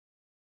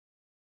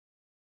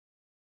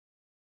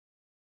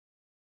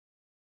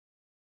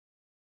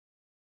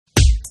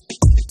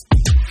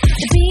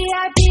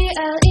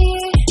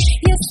B-I-B-L-E.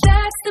 Yes,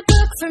 that's the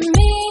book for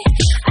me.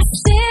 I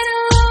stand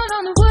alone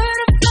on the word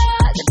of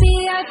God. The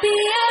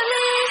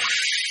B-I-B-L-E.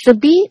 The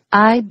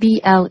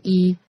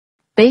B-I-B-L-E.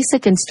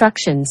 Basic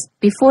instructions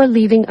before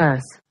leaving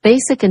Earth.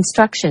 Basic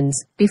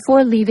instructions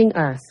before leaving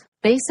Earth.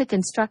 Basic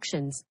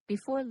instructions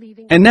before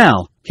leaving Earth. And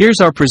now, here's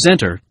our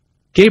presenter,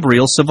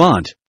 Gabriel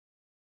Savant.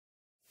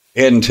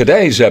 In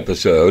today's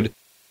episode,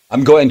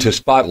 I'm going to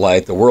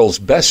spotlight the world's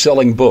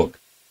best-selling book.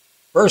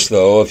 First,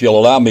 though, if you'll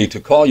allow me to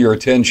call your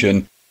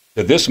attention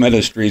to this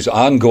ministry's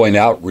ongoing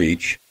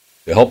outreach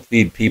to help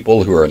feed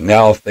people who are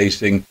now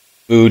facing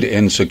food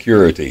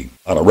insecurity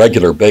on a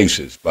regular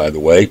basis, by the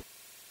way.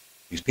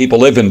 These people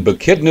live in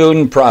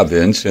Bukidnon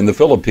province in the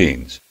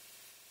Philippines.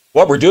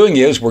 What we're doing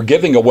is we're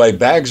giving away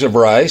bags of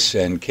rice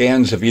and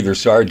cans of either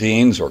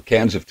sardines or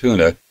cans of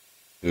tuna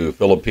to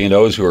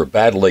Filipinos who are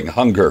battling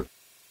hunger.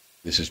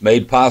 This is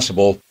made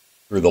possible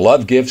through the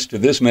love gifts to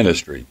this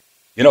ministry.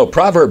 You know,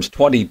 Proverbs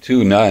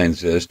 22:9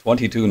 says,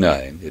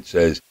 22:9, it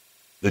says,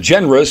 "The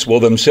generous will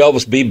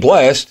themselves be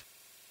blessed,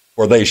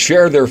 for they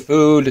share their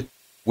food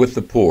with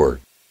the poor."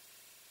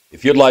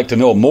 If you'd like to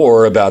know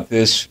more about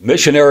this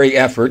missionary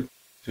effort,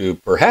 to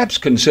perhaps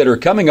consider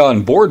coming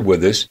on board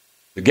with us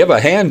to give a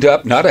hand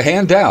up, not a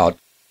handout,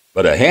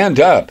 but a hand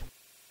up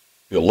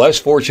to less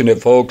fortunate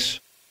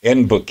folks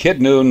in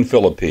Bukidnon,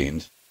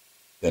 Philippines,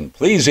 then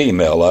please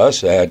email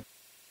us at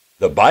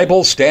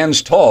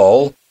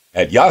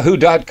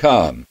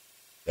thebiblestandstall@yahoo.com.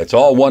 That's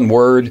all one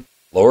word,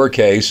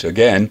 lowercase.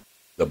 Again,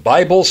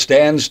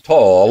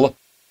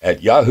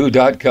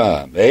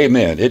 thebiblestandstall@yahoo.com.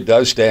 Amen. It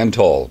does stand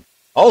tall.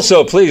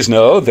 Also, please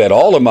know that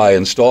all of my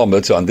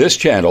installments on this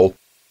channel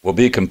will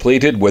be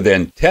completed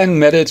within 10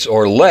 minutes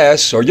or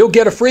less, or you'll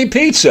get a free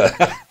pizza.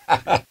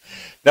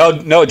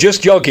 No,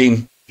 just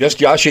joking. Just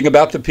joshing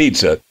about the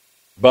pizza.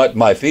 But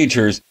my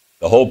features,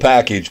 the whole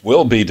package,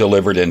 will be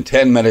delivered in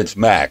 10 minutes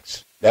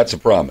max. That's a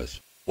promise.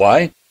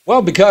 Why?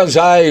 Well, because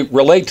I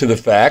relate to the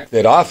fact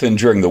that often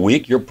during the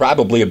week, you're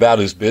probably about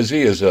as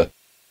busy as a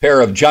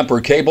pair of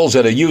jumper cables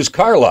at a used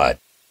car lot.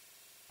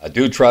 I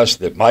do trust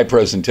that my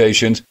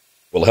presentations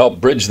will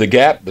help bridge the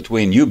gap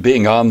between you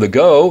being on the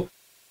go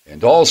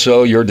and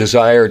also your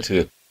desire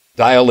to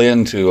dial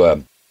into a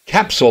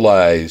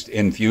capsulized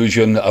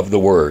infusion of the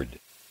Word.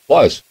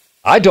 Plus,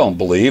 I don't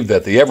believe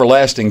that the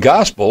everlasting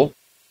gospel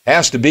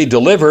has to be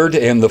delivered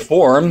in the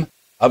form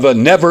of a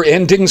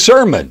never-ending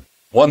sermon,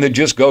 one that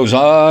just goes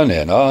on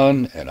and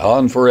on and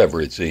on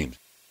forever, it seems.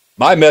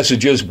 My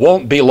messages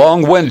won't be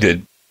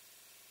long-winded,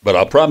 but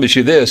I'll promise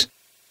you this,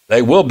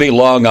 they will be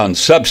long on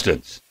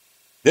substance.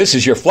 This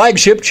is your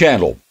flagship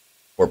channel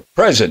for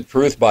present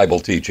truth Bible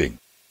teaching.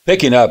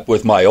 Picking up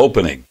with my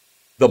opening,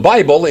 the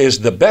Bible is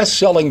the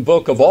best-selling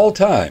book of all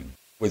time,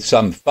 with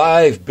some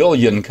 5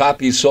 billion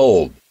copies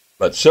sold.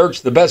 But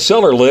search the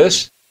bestseller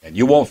list, and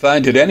you won't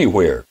find it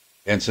anywhere.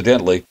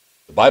 Incidentally,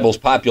 the Bible's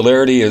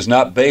popularity is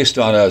not based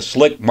on a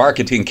slick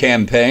marketing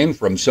campaign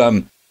from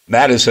some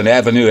Madison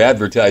Avenue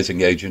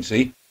advertising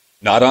agency,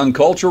 not on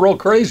cultural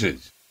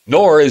crazes,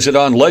 nor is it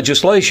on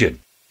legislation.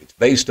 It's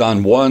based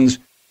on one's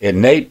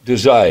innate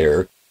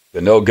desire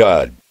to know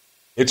God.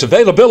 Its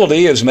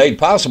availability is made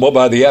possible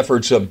by the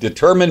efforts of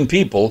determined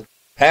people,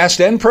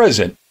 past and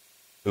present,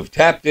 who've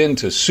tapped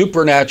into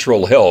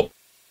supernatural help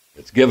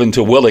that's given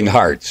to willing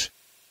hearts.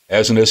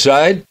 As an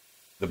aside,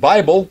 the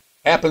Bible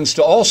happens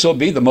to also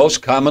be the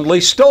most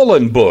commonly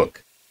stolen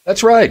book.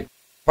 That's right,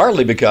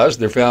 partly because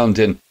they're found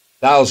in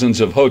thousands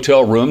of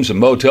hotel rooms and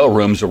motel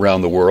rooms around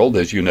the world,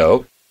 as you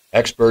know.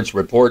 Experts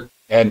report,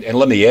 and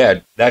let me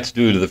add, that's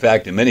due to the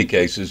fact in many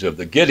cases of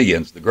the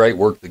Gideons, the great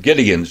work the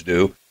Gideons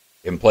do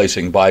in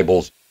placing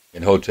Bibles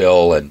in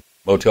hotel and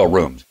motel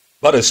rooms.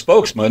 But a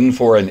spokesman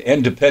for an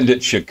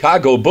independent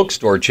Chicago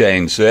bookstore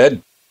chain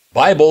said,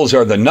 "Bibles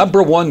are the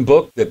 #1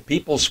 book that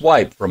people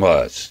swipe from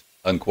us,"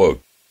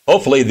 unquote.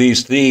 Hopefully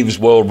these thieves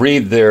will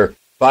read their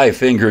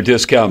 5-finger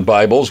discount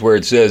Bibles where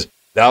it says,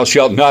 "Thou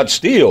shalt not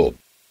steal,"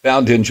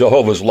 found in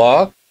Jehovah's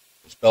Law,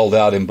 spelled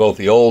out in both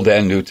the Old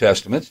and New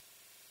Testaments.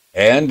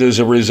 And as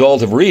a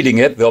result of reading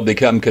it, they'll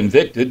become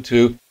convicted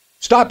to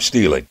stop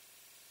stealing.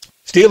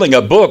 Stealing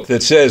a book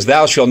that says,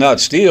 "Thou shalt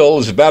not steal,"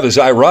 is about as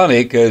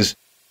ironic as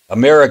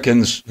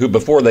Americans who,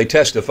 before they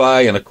testify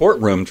in a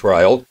courtroom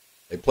trial,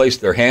 they place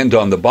their hand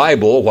on the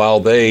Bible while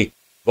they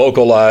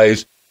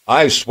vocalize,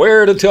 "I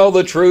swear to tell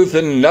the truth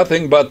and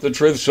nothing but the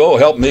truth, so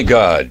help me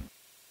God."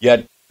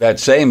 Yet that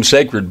same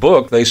sacred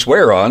book they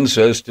swear on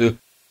says to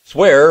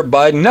swear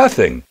by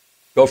nothing.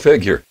 Go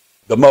figure.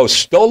 The most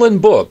stolen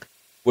book,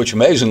 which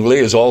amazingly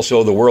is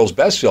also the world's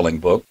best-selling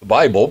book, the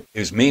Bible,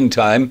 is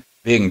meantime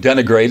being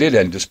denigrated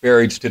and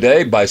disparaged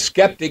today by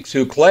skeptics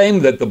who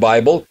claim that the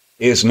Bible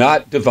is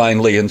not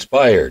divinely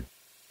inspired.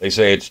 They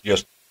say it's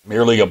just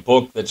merely a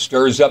book that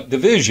stirs up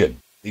division.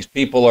 These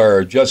people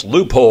are just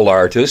loophole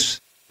artists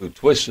who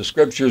twist the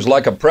scriptures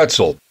like a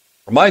pretzel.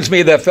 Reminds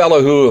me of that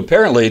fellow who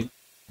apparently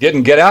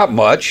didn't get out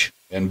much,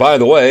 and by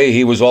the way,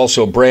 he was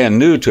also brand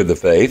new to the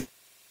faith.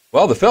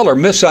 Well, the feller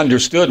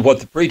misunderstood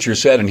what the preacher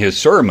said in his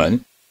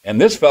sermon, and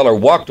this feller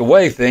walked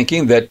away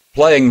thinking that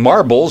playing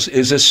marbles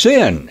is a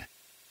sin.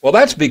 Well,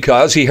 that's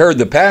because he heard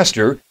the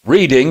pastor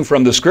reading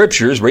from the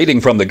scriptures, reading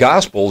from the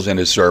Gospels in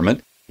his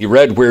sermon. He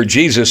read where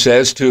Jesus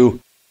says to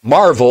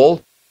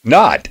marvel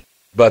not.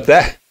 But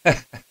that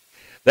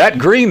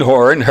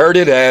greenhorn heard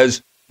it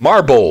as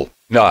marble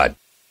not.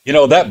 You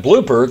know, that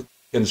blooper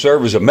can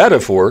serve as a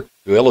metaphor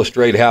to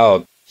illustrate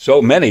how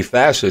so many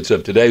facets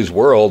of today's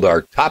world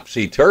are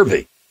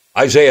topsy-turvy.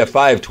 Isaiah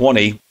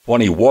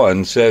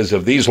 5:20-21 says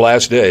of these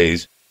last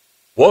days,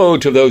 woe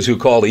to those who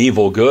call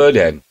evil good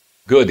and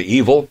good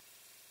evil.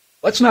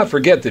 Let's not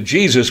forget that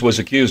Jesus was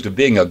accused of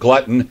being a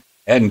glutton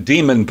and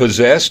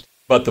demon-possessed,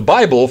 but the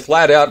Bible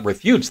flat out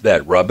refutes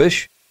that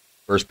rubbish.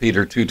 1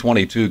 Peter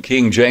 2:22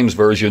 King James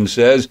Version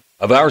says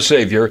of our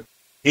Savior,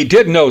 he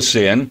did no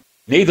sin,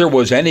 neither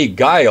was any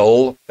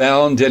guile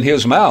found in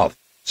his mouth.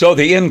 So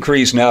the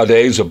increase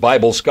nowadays of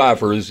Bible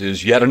scoffers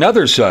is yet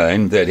another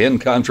sign that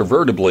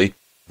incontrovertibly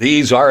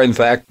these are in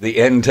fact the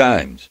end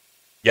times.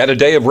 Yet a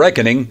day of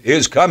reckoning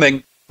is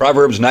coming.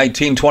 Proverbs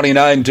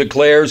 19:29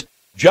 declares,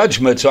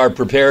 judgments are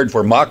prepared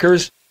for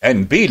mockers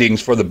and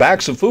beatings for the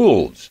backs of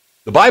fools.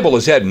 The Bible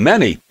has had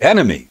many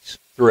enemies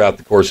throughout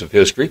the course of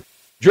history.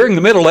 During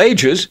the Middle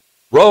Ages,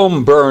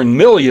 Rome burned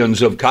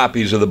millions of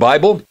copies of the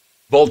Bible.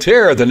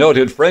 Voltaire, the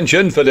noted French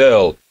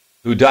infidel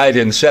who died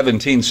in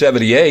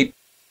 1778,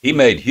 he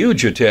made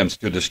huge attempts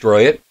to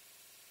destroy it.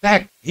 In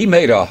fact, he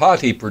made a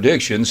haughty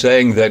prediction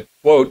saying that,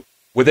 quote,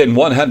 within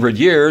 100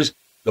 years,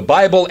 the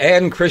Bible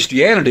and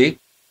Christianity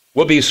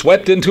will be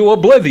swept into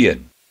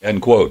oblivion,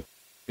 end quote.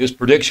 His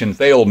prediction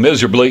failed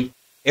miserably.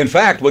 In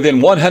fact,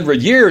 within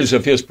 100 years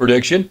of his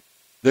prediction,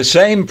 the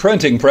same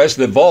printing press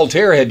that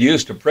Voltaire had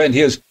used to print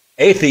his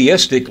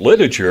atheistic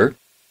literature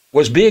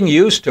was being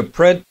used to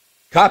print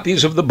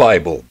copies of the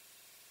Bible.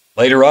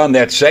 Later on,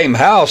 that same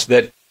house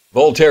that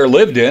Voltaire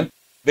lived in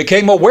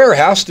became a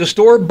warehouse to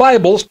store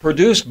Bibles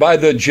produced by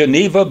the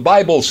Geneva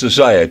Bible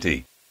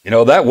Society. You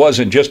know, that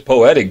wasn't just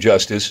poetic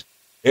justice.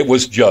 It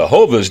was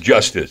Jehovah's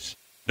justice.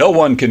 No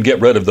one can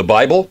get rid of the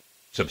Bible.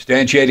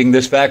 Substantiating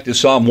this fact is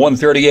Psalm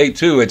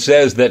 138:2. It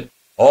says that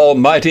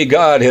Almighty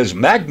God has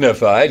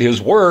magnified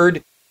his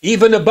word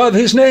even above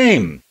his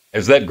name.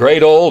 As that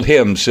great old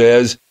hymn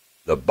says,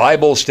 the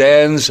Bible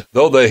stands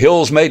though the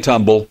hills may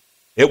tumble.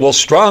 It will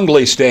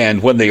strongly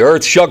stand when the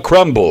earth shall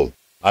crumble.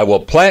 I will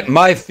plant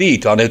my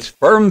feet on its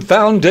firm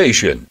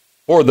foundation,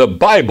 for the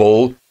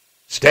Bible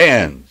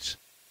stands.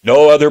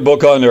 No other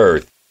book on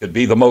earth could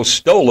be the most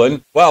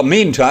stolen, while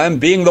meantime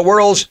being the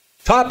world's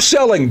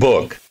top-selling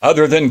book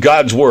other than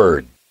God's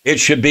Word. It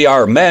should be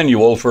our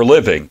manual for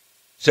living,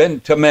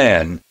 sent to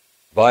man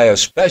via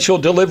special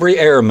delivery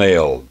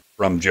airmail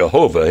from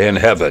Jehovah in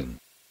heaven.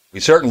 We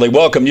certainly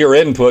welcome your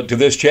input to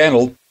this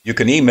channel. You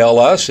can email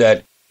us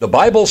at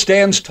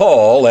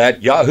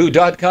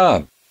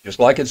thebiblestandstall@yahoo.com, just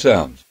like it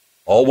sounds.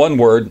 All one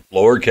word,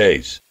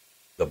 lowercase.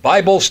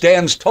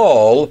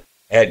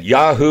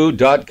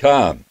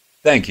 thebiblestandstall@yahoo.com.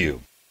 Thank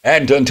you.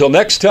 And until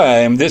next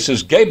time, this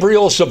is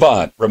Gabriel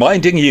Savant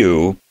reminding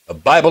you, a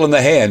Bible in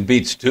the hand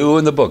beats two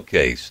in the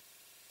bookcase.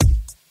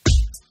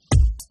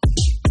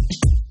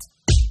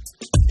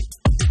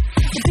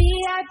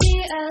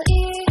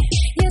 Bible,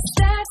 yes,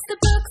 that's the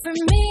book for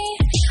me.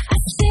 I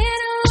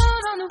stand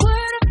alone on the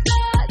word of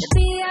God,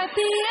 the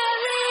Bible.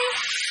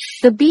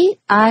 The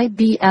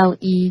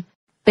Bible,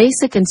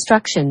 Basic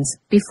Instructions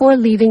Before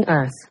Leaving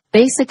Earth.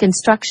 Basic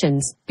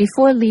Instructions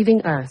Before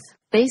Leaving Earth.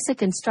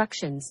 Basic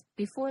Instructions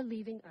Before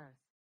Leaving Earth.